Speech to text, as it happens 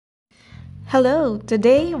Hello!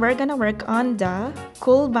 Today we're gonna work on the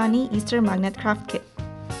Cool Bunny Easter Magnet Craft Kit.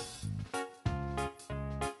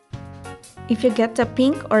 If you get the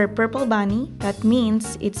pink or purple bunny, that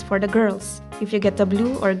means it's for the girls. If you get the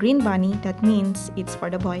blue or green bunny, that means it's for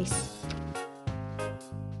the boys.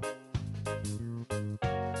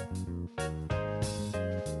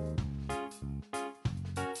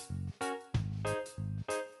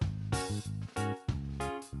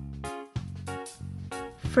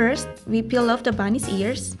 First, we peel off the bunny's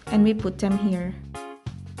ears and we put them here.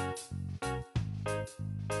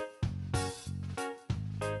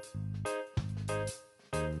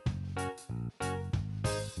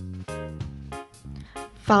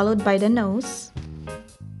 Followed by the nose.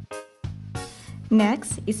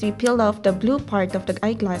 Next is we peel off the blue part of the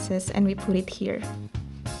eyeglasses and we put it here.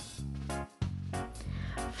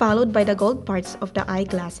 Followed by the gold parts of the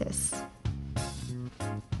eyeglasses.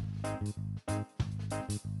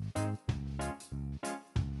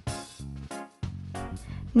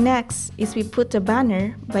 Next is we put the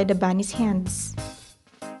banner by the bunny's hands.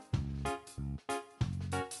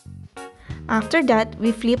 After that,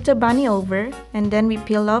 we flip the bunny over and then we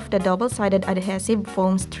peel off the double-sided adhesive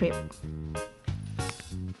foam strip.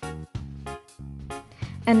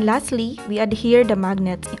 And lastly, we adhere the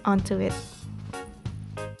magnet onto it.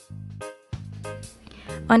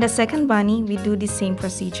 On the second bunny, we do the same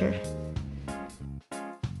procedure.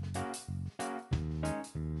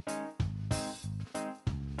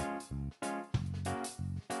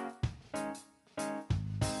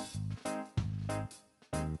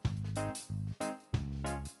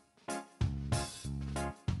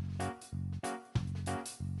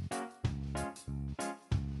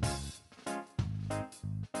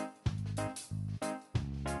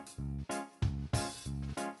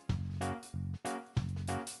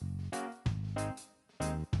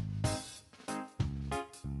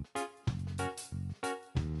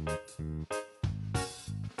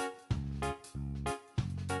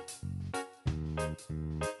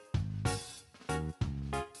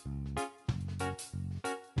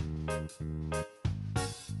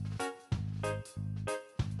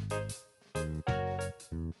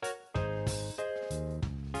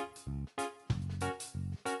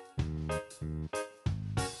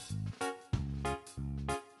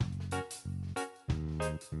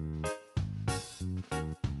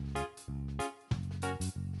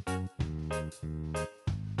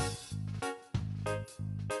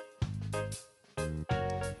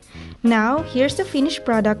 Now, here's the finished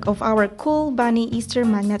product of our Cool Bunny Easter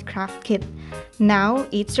Magnet Craft Kit. Now,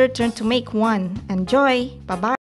 it's your turn to make one. Enjoy! Bye-bye!